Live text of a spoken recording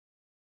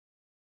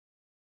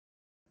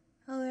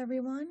Hello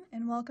everyone,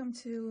 and welcome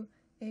to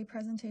a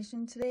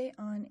presentation today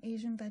on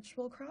Asian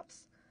vegetable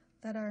crops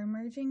that are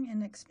emerging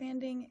and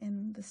expanding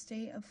in the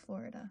state of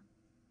Florida.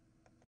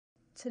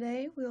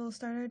 Today we will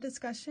start our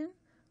discussion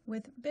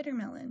with bitter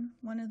melon,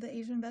 one of the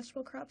Asian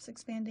vegetable crops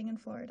expanding in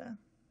Florida.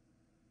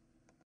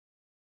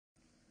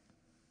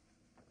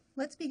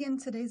 Let's begin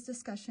today's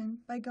discussion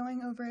by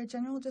going over a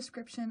general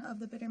description of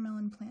the bitter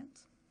melon plant.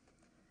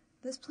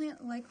 This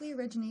plant likely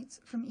originates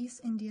from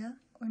East India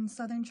or in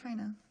southern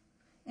China,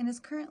 and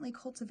is currently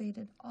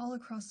cultivated all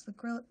across the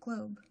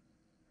globe.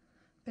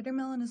 Bitter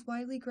melon is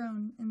widely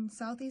grown in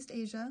Southeast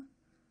Asia,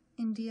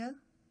 India,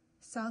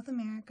 South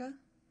America,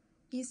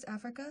 East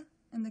Africa,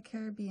 and the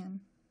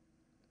Caribbean.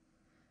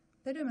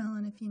 Bitter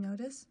melon, if you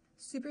notice,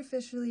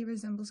 superficially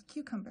resembles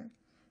cucumber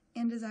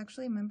and is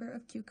actually a member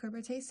of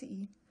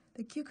Cucurbitaceae,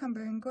 the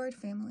cucumber and gourd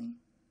family.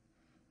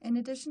 In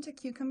addition to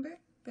cucumber,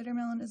 bitter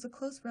melon is a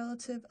close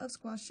relative of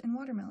squash and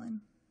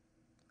watermelon.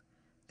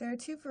 There are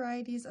two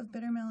varieties of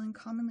bitter melon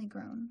commonly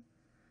grown,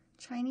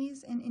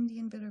 Chinese and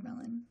Indian bitter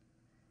melon.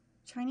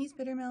 Chinese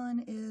bitter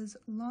melon is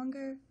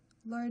longer,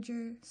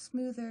 larger,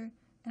 smoother,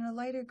 and a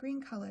lighter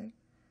green color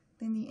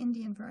than the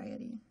Indian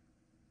variety.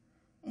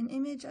 An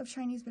image of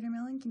Chinese bitter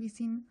melon can be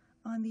seen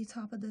on the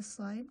top of this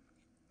slide,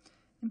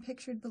 and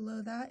pictured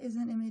below that is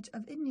an image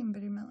of Indian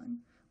bitter melon,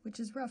 which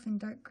is rough and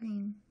dark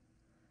green.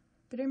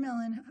 Bitter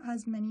melon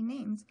has many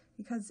names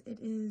because it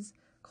is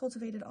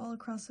cultivated all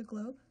across the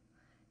globe,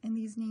 and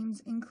these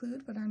names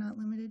include, but are not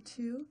limited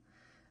to,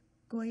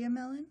 Goya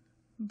melon,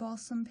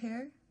 balsam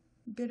pear,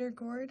 bitter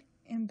gourd,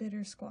 and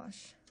bitter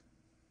squash.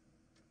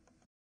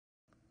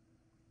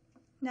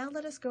 Now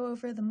let us go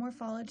over the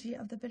morphology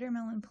of the bitter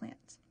melon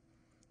plant.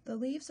 The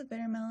leaves of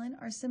bitter melon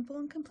are simple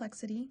in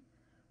complexity,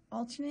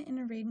 alternate in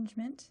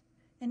arrangement,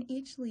 and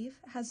each leaf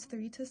has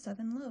 3 to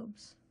 7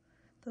 lobes.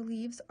 The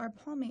leaves are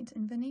palmate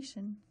in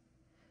venation.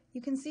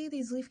 You can see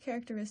these leaf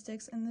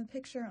characteristics in the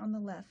picture on the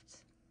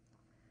left.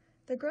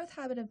 The growth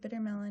habit of bitter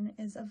melon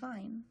is a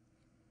vine.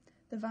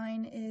 The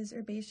vine is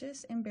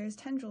herbaceous and bears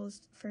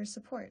tendrils for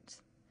support.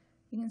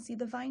 You can see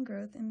the vine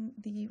growth in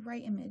the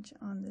right image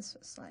on this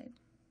slide.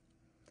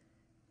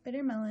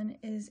 Bitter melon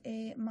is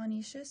a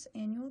monoecious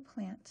annual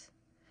plant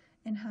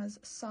and has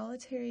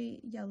solitary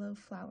yellow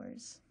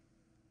flowers.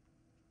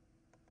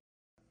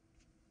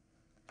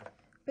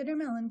 Bitter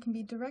melon can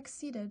be direct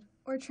seeded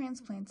or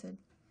transplanted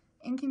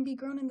and can be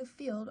grown in the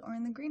field or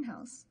in the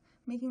greenhouse,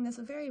 making this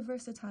a very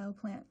versatile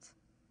plant.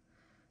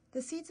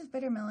 The seeds of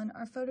bitter melon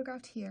are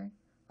photographed here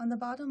on the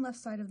bottom left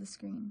side of the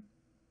screen.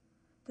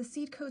 The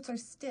seed coats are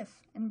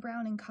stiff and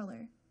brown in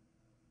color.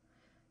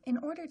 In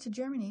order to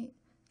germinate,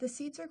 the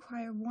seeds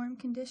require warm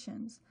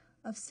conditions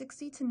of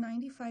 60 to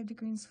 95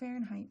 degrees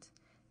Fahrenheit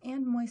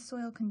and moist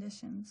soil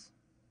conditions.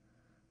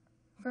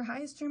 For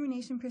highest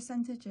germination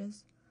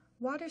percentages,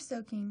 water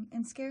soaking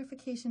and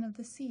scarification of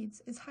the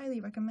seeds is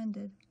highly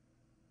recommended.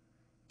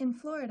 In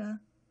Florida,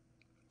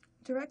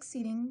 direct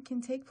seeding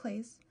can take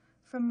place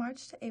from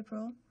March to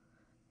April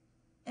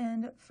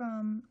and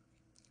from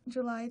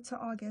July to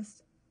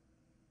August.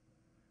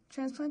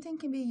 Transplanting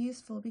can be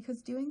useful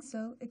because doing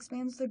so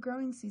expands the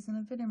growing season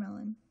of bitter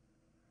melon.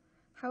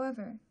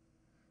 However,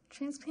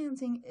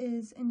 transplanting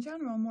is in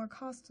general more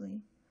costly,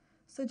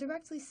 so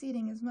directly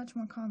seeding is much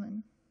more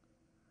common.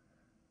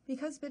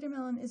 Because bitter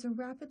melon is a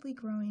rapidly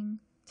growing,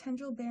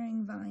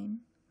 tendril-bearing vine,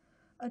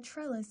 a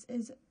trellis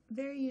is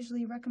very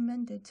usually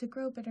recommended to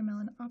grow bitter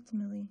melon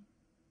optimally.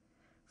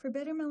 For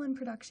bitter melon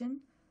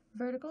production,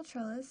 vertical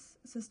trellis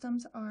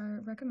systems are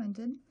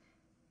recommended,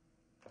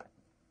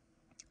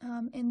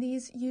 and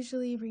these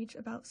usually reach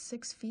about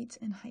 6 feet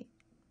in height.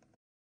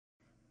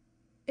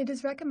 It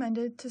is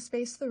recommended to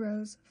space the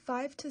rows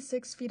 5 to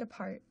 6 feet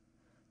apart,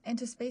 and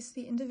to space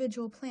the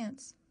individual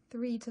plants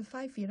 3 to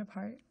 5 feet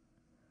apart.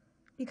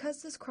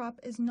 Because this crop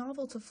is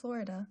novel to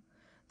Florida,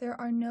 there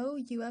are no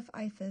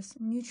UF-IFAS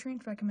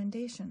nutrient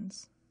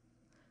recommendations.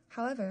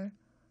 However,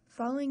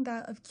 following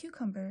that of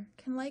cucumber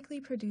can likely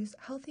produce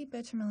healthy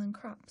bitter melon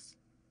crops.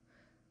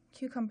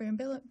 Cucumber and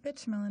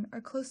bitter melon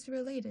are closely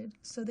related,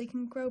 so they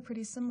can grow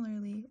pretty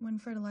similarly when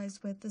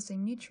fertilized with the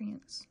same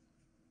nutrients.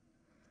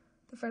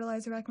 The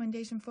fertilizer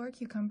recommendation for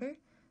cucumber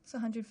is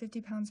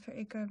 150 pounds per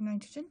acre of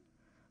nitrogen,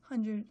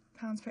 100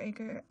 pounds per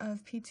acre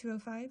of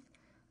P2O5,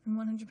 and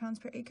 100 pounds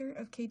per acre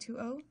of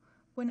K2O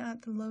when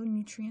at the low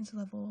nutrient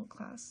level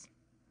class.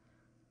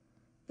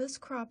 This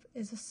crop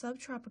is a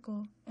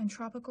subtropical and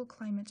tropical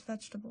climate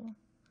vegetable.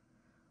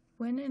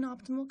 When in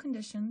optimal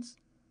conditions,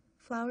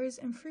 flowers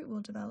and fruit will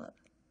develop.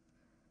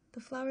 The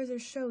flowers are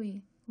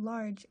showy,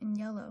 large, and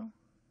yellow.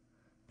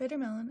 Bitter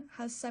melon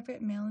has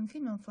separate male and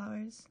female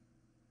flowers.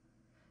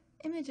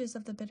 Images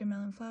of the bitter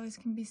melon flowers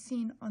can be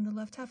seen on the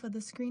left half of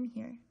the screen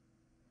here.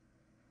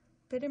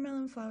 Bitter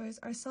melon flowers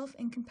are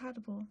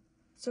self-incompatible,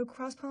 so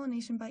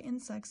cross-pollination by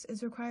insects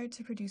is required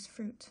to produce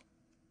fruit.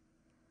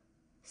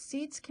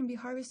 Seeds can be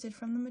harvested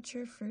from the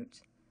mature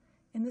fruit,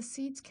 and the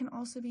seeds can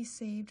also be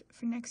saved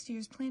for next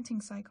year's planting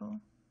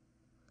cycle.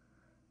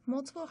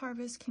 Multiple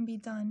harvests can be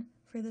done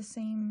for the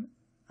same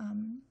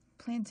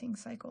planting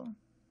cycle.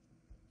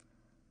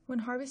 When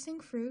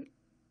harvesting fruit,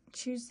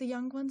 choose the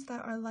young ones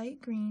that are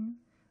light green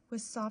with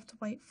soft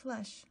white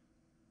flesh.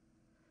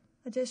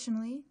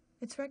 Additionally,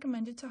 it's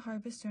recommended to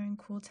harvest during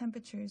cool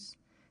temperatures.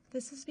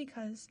 This is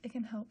because it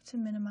can help to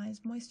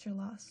minimize moisture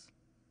loss.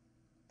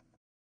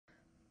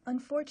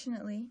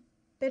 Unfortunately,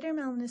 bitter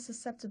melon is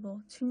susceptible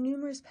to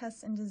numerous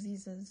pests and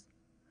diseases.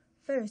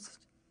 First,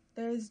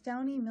 there is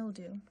downy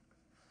mildew.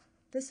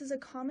 This is a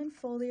common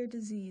foliar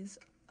disease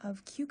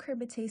of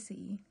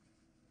Cucurbitaceae.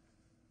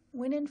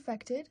 When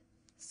infected,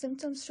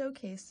 symptoms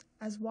showcase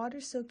as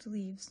water-soaked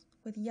leaves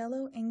with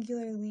yellow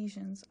angular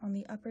lesions on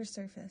the upper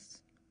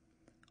surface.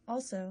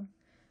 Also,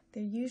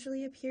 there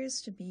usually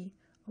appears to be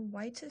a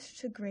whitish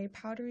to gray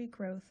powdery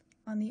growth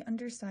on the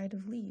underside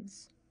of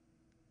leaves.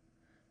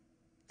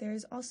 There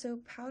is also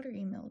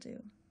powdery mildew,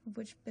 of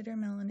which bitter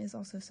melon is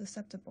also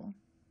susceptible.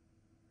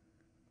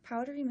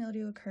 Powdery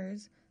mildew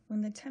occurs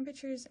when the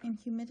temperatures and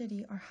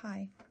humidity are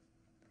high.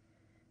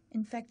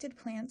 Infected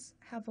plants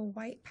have a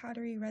white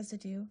powdery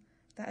residue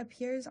that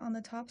appears on the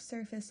top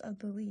surface of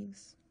the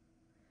leaves.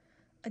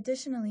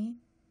 Additionally,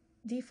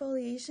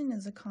 defoliation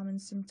is a common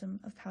symptom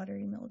of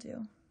powdery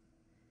mildew.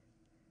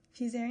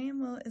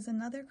 Fusarium wilt is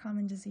another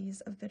common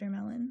disease of bitter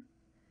melon.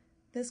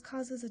 This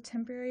causes a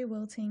temporary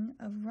wilting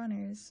of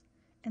runners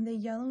and the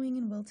yellowing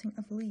and wilting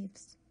of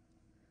leaves.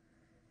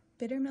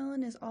 Bitter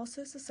melon is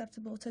also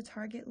susceptible to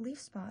target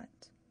leaf spot.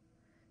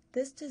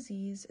 This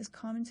disease is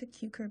common to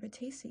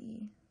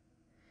Cucurbitaceae,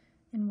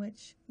 in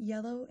which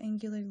yellow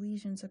angular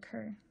lesions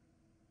occur.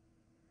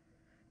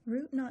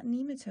 Root knot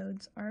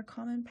nematodes are a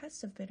common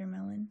pest of bitter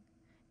melon,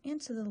 and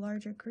to the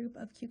larger group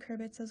of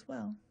cucurbits as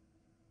well.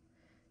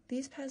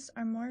 These pests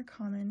are more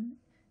common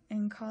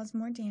and cause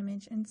more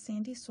damage in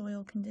sandy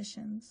soil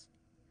conditions.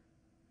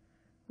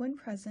 When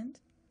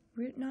present,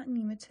 root knot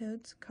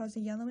nematodes cause a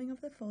yellowing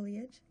of the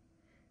foliage,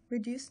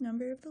 reduced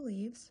number of the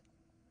leaves,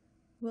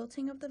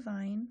 wilting of the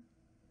vine,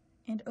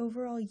 and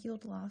overall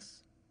yield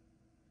loss.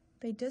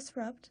 They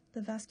disrupt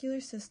the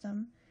vascular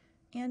system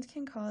and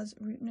can cause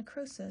root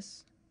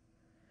necrosis.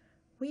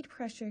 Weed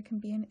pressure can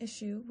be an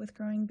issue with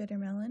growing bitter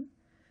melon,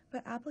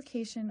 but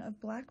application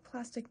of black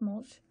plastic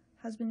mulch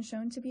has been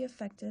shown to be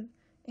effective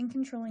in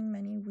controlling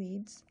many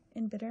weeds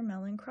in bitter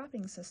melon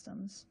cropping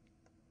systems.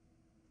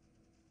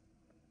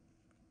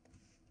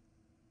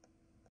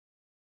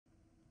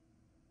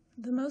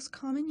 The most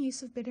common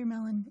use of bitter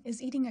melon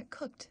is eating it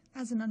cooked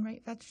as an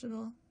unripe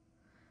vegetable.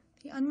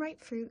 The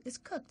unripe fruit is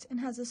cooked and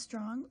has a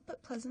strong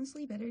but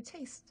pleasantly bitter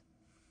taste.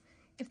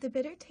 If the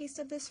bitter taste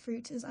of this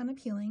fruit is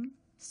unappealing,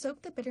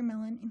 soak the bitter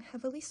melon in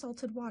heavily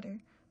salted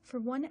water for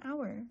 1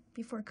 hour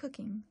before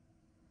cooking.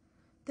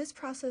 This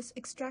process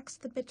extracts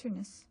the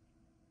bitterness.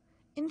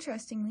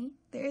 Interestingly,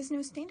 there is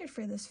no standard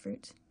for this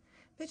fruit.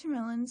 Bitter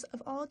melons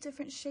of all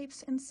different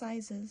shapes and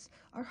sizes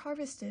are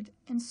harvested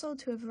and sold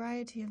to a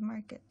variety of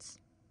markets.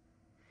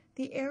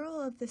 The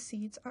aril of the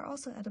seeds are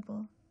also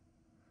edible.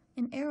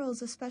 An aril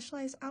is a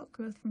specialized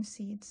outgrowth from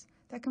seeds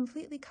that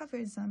completely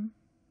covers them.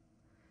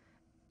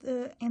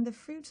 The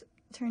fruit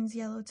turns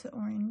yellow to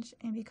orange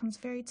and becomes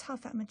very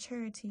tough at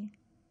maturity.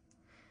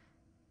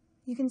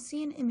 You can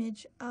see an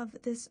image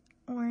of this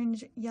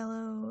orange,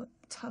 yellow,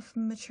 tough,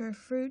 mature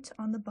fruit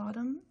on the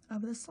bottom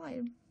of the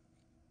slide.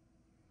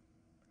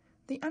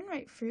 The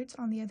unripe fruit,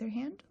 on the other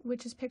hand,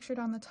 which is pictured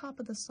on the top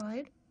of the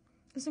slide,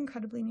 is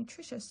incredibly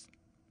nutritious.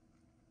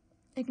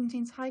 It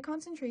contains high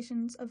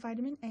concentrations of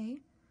vitamin A,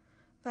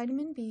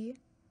 vitamin B,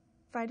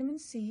 vitamin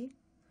C,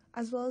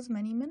 as well as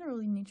many mineral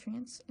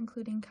nutrients,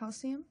 including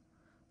calcium,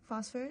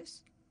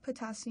 phosphorus,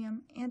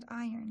 potassium, and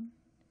iron.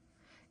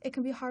 It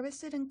can be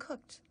harvested and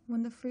cooked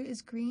when the fruit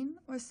is green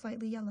or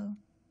slightly yellow.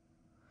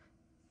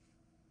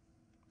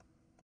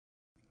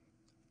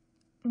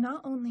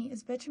 Not only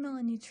is bitter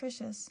melon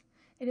nutritious,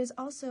 it is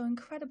also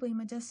incredibly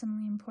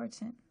medicinally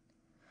important.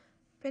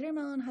 Bitter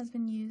melon has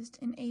been used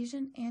in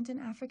Asian and in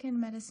African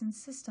medicine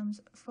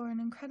systems for an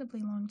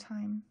incredibly long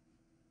time.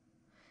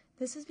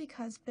 This is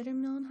because bitter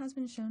melon has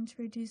been shown to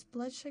reduce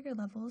blood sugar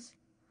levels,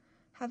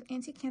 have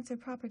anti-cancer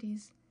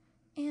properties,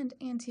 and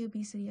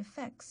anti-obesity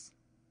effects.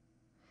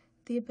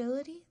 The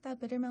ability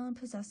that bitter melon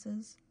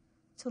possesses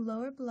to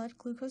lower blood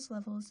glucose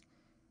levels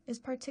is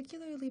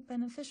particularly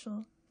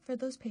beneficial for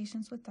those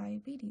patients with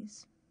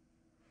diabetes.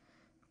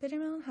 Bitter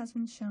melon has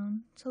been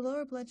shown to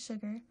lower blood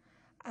sugar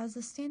as a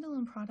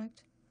standalone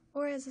product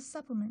or as a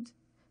supplement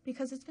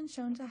because it's been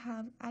shown to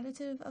have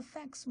additive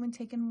effects when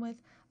taken with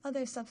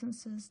other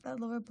substances that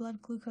lower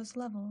blood glucose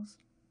levels.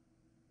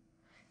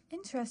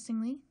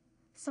 Interestingly,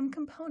 some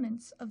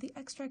components of the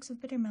extracts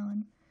of bitter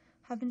melon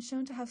have been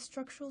shown to have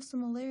structural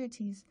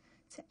similarities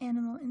to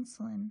animal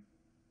insulin.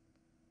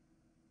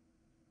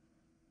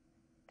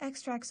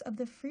 Extracts of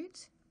the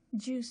fruit,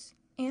 juice,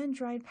 and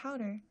dried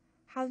powder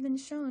have been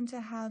shown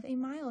to have a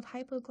mild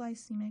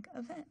hypoglycemic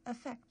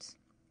effect.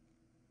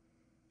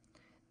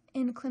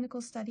 In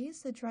clinical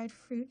studies, the dried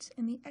fruit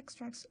and the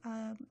extracts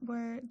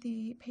were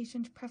the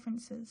patient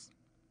preferences.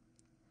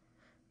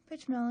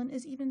 Bitter melon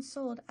is even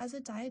sold as a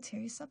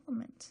dietary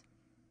supplement.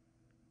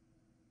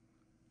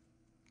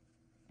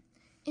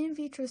 In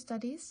vitro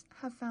studies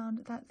have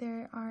found that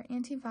there are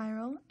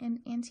antiviral and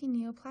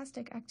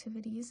anti-neoplastic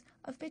activities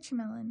of bitter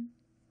melon.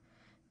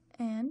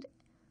 And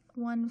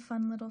one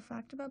fun little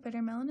fact about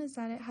bitter melon is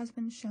that it has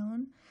been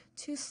shown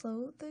to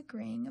slow the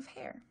graying of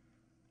hair.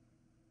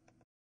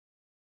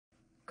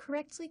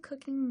 Correctly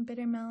cooking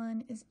bitter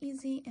melon is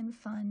easy and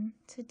fun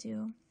to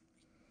do.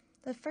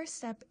 The first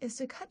step is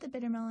to cut the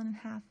bitter melon in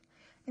half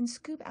and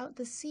scoop out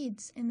the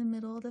seeds in the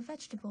middle of the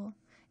vegetable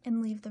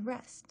and leave the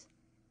rest.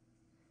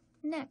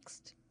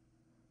 Next,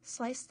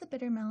 slice the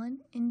bitter melon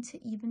into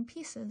even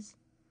pieces.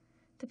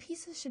 The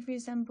pieces should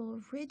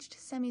resemble ridged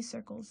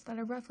semicircles that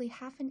are roughly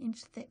half an inch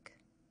thick.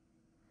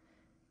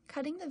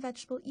 Cutting the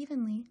vegetable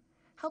evenly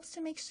helps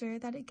to make sure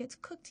that it gets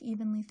cooked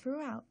evenly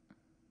throughout.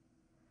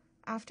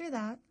 After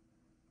that,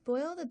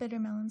 boil the bitter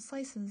melon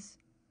slices.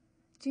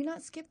 Do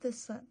not skip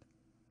this step,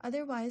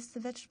 otherwise the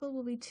vegetable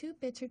will be too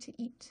bitter to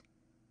eat.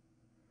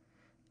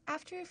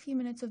 After a few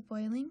minutes of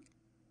boiling,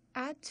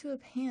 add to a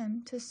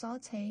pan to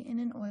saute in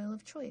an oil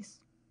of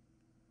choice.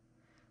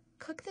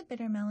 Cook the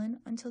bitter melon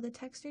until the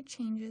texture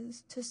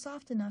changes to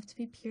soft enough to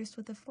be pierced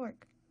with a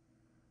fork.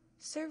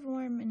 Serve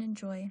warm and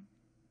enjoy.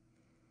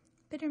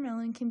 Bitter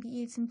melon can be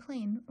eaten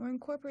plain or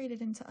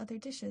incorporated into other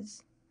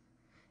dishes.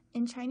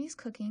 In Chinese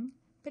cooking,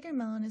 bitter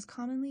melon is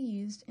commonly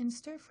used in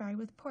stir-fried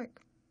with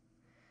pork.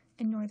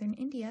 In northern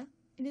India,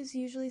 it is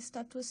usually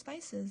stuffed with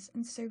spices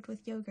and served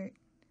with yogurt.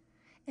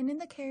 And in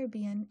the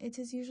Caribbean, it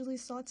is usually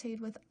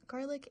sautéed with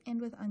garlic and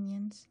with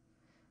onions.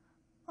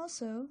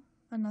 Also,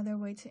 another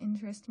way to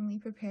interestingly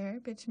prepare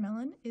bitter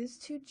melon is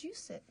to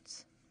juice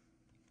it.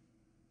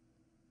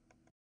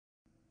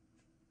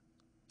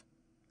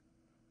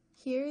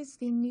 Here is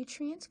the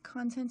nutrient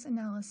content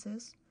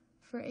analysis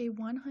for a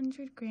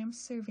 100-gram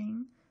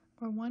serving,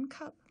 or 1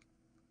 cup,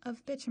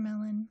 of bitter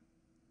melon.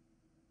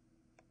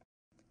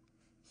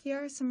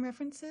 Here are some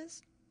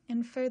references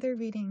and further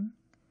reading.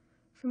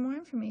 For more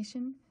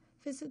information,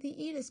 visit the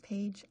EDIS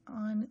page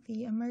on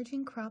the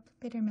emerging crop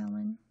bitter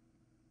melon.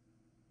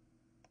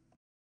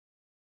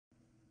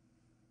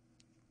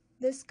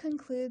 This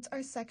concludes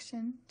our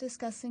section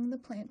discussing the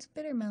plant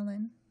bitter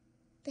melon.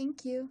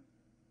 Thank you.